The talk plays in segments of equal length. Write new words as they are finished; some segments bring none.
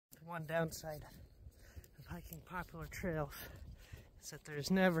one downside of hiking popular trails is that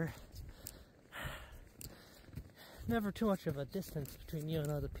there's never too much of a distance between you and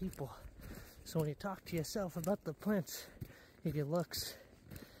other people. So when you talk to yourself about the plants, you get looks.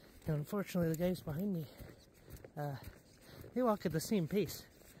 And unfortunately, the guys behind me, they walk at the same pace.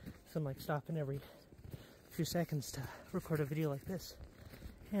 So I'm like stopping every few seconds to record a video like this.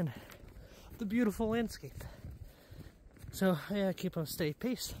 And the beautiful landscape. So yeah, keep on a steady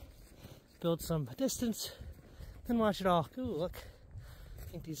pace, build some distance, then watch it all. Ooh, look.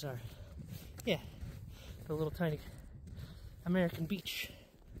 I think these are, yeah, the little tiny American beech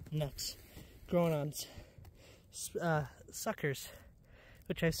nuts growing on suckers,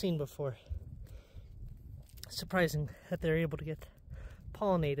 which I've seen before. Surprising that they're able to get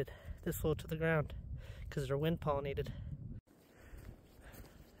pollinated this low to the ground because they're wind pollinated.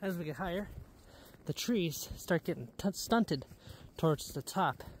 As we get higher, the trees start getting stunted towards the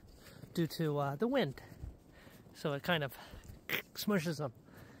top due to the wind. So it kind of smushes them.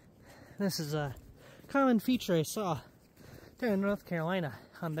 This is a common feature I saw there in North Carolina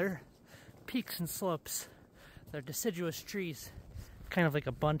on their peaks and slopes. They're deciduous trees, kind of like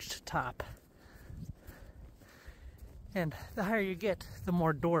a bunched top. And the higher you get, the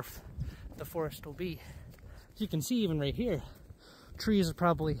more dwarf the forest will be. As you can see, even right here, trees are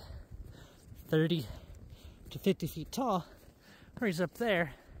probably 30 to 50 feet tall, whereas up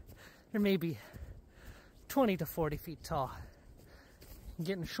there, they're maybe 20 to 40 feet tall. And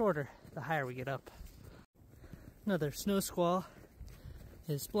getting shorter the higher we get up. Another snow squall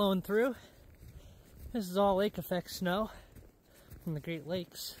is blowing through. This is all lake effect snow from the Great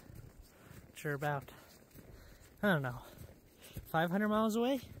Lakes, which are about, I don't know, 500 miles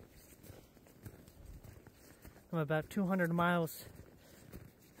away? I'm about 200 miles,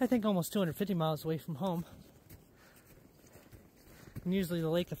 I think almost 250 miles away from home. And usually the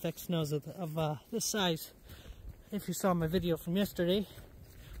lake effect snows of this size. If you saw my video from yesterday,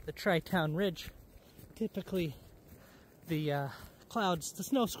 the Tri-Town Ridge, typically the clouds, the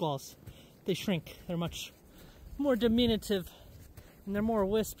snow squalls, they shrink. They're much more diminutive and they're more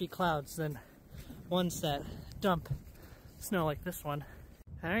wispy clouds than ones that dump snow like this one.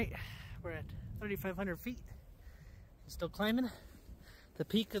 Alright, we're at 3,500 feet. Still climbing. The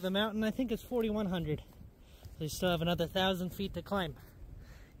peak of the mountain, I think, is 4,100. So you still have another 1,000 feet to climb,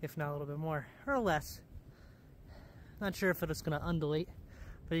 if not a little bit more, or less. Not sure if it's going to undulate,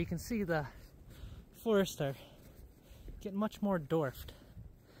 but you can see the forests are getting much more dwarfed.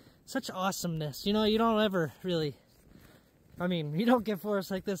 Such awesomeness. You know, you don't ever really, I mean, you don't get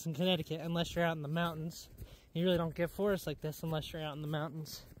forests like this in Connecticut unless you're out in the mountains. You really don't get forests like this unless you're out in the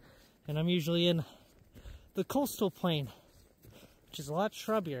mountains. And I'm usually in the coastal plain, which is a lot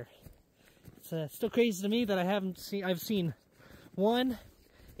shrubbier. It's still crazy to me that I've seen one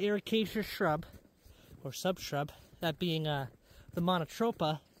ericaceous shrub, or subshrub, that being the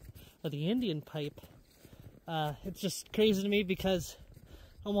monotropa, or the Indian pipe. It's just crazy to me because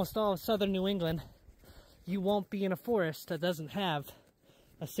almost all of southern New England, you won't be in a forest that doesn't have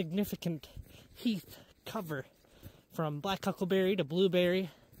a significant heath cover, from black huckleberry to blueberry.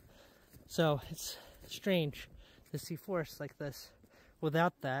 So it's strange to see forests like this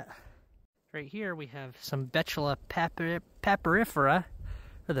without that. Right here we have some Betula papyrifera,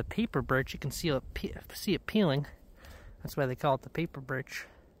 or the paper birch. You can see it peeling. That's why they call it the paper birch.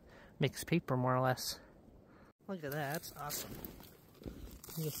 Makes paper, more or less. Look at that, that's awesome.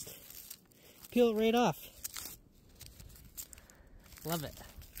 Just peel it right off. Love it.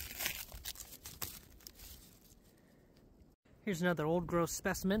 Here's another old growth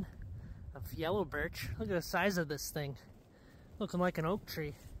specimen of yellow birch. Look at the size of this thing. Looking like an oak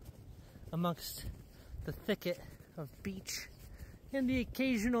tree amongst the thicket of beech and the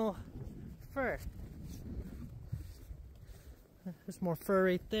occasional fir. There's more fir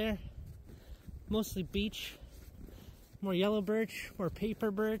right there. Mostly beech. More yellow birch, more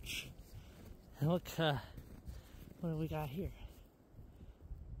paper birch. And look, what do we got here?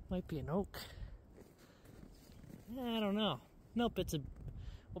 Might be an oak. I don't know. Nope,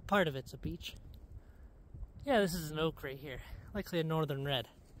 well, part of it's a beech. Yeah, this is an oak right here. Likely a northern red.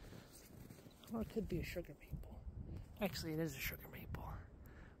 Or it could be a sugar maple. Actually, it is a sugar maple.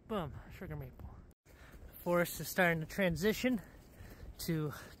 Boom, sugar maple. The forest is starting to transition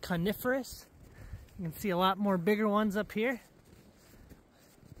to coniferous. You can see a lot more bigger ones up here.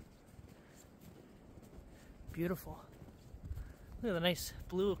 Beautiful. Look at the nice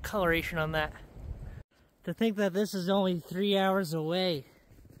blue coloration on that. To think that this is only 3 hours away.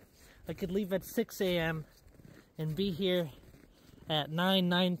 I could leave at 6 a.m. and be here at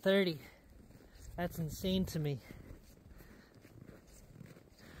 9:30. That's insane to me.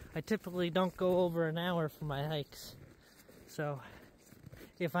 I typically don't go over an hour for my hikes. So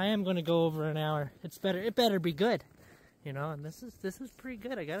if I am going to go over an hour, it better be good. You know, and this is pretty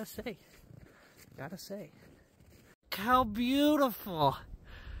good, I gotta say. How beautiful.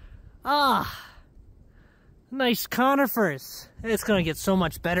 Ah, nice conifers. It's gonna get so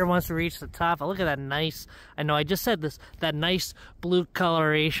much better once we reach the top. Oh, look at that nice, I know I just said this, that nice blue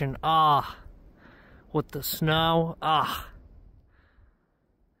coloration. Ah, with the snow. Ah,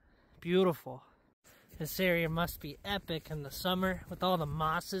 beautiful. This area must be epic in the summer with all the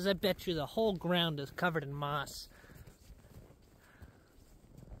mosses. I bet you the whole ground is covered in moss.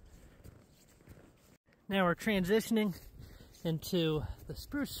 Now we're transitioning into the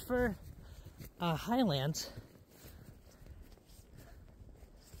spruce fir highlands.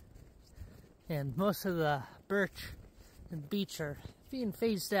 And most of the birch and beech are being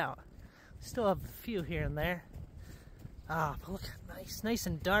phased out. Still have a few here and there. Ah, but look, nice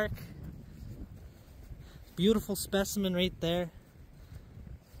and dark. Beautiful specimen right there.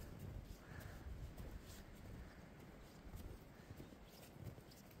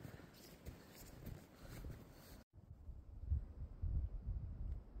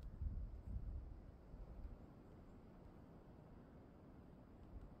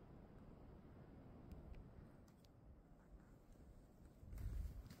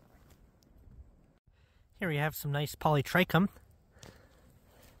 Here we have some nice polytrichum.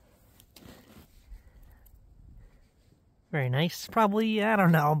 Very nice. Probably, I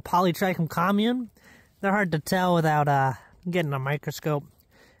don't know, polytrichum commune. They're hard to tell without getting a microscope.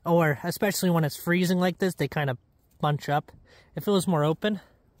 Or, especially when it's freezing like this, they kind of bunch up. If it was more open,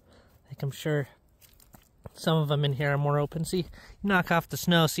 like I'm sure some of them in here are more open. See, you knock off the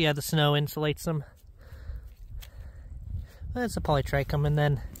snow, see how the snow insulates them. That's a polytrichum, and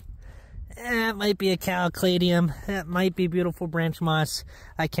then it might be a calcladium. That might be beautiful branch moss.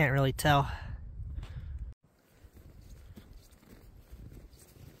 I can't really tell.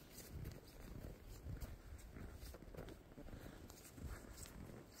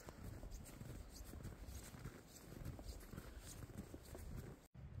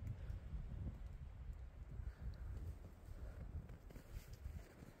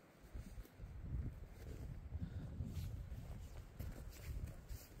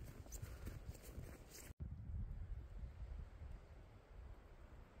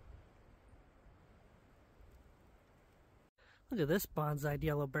 Look at this bonsai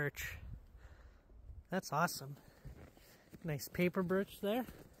yellow birch. That's awesome. Nice paper birch there.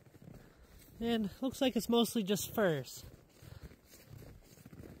 And looks like it's mostly just firs.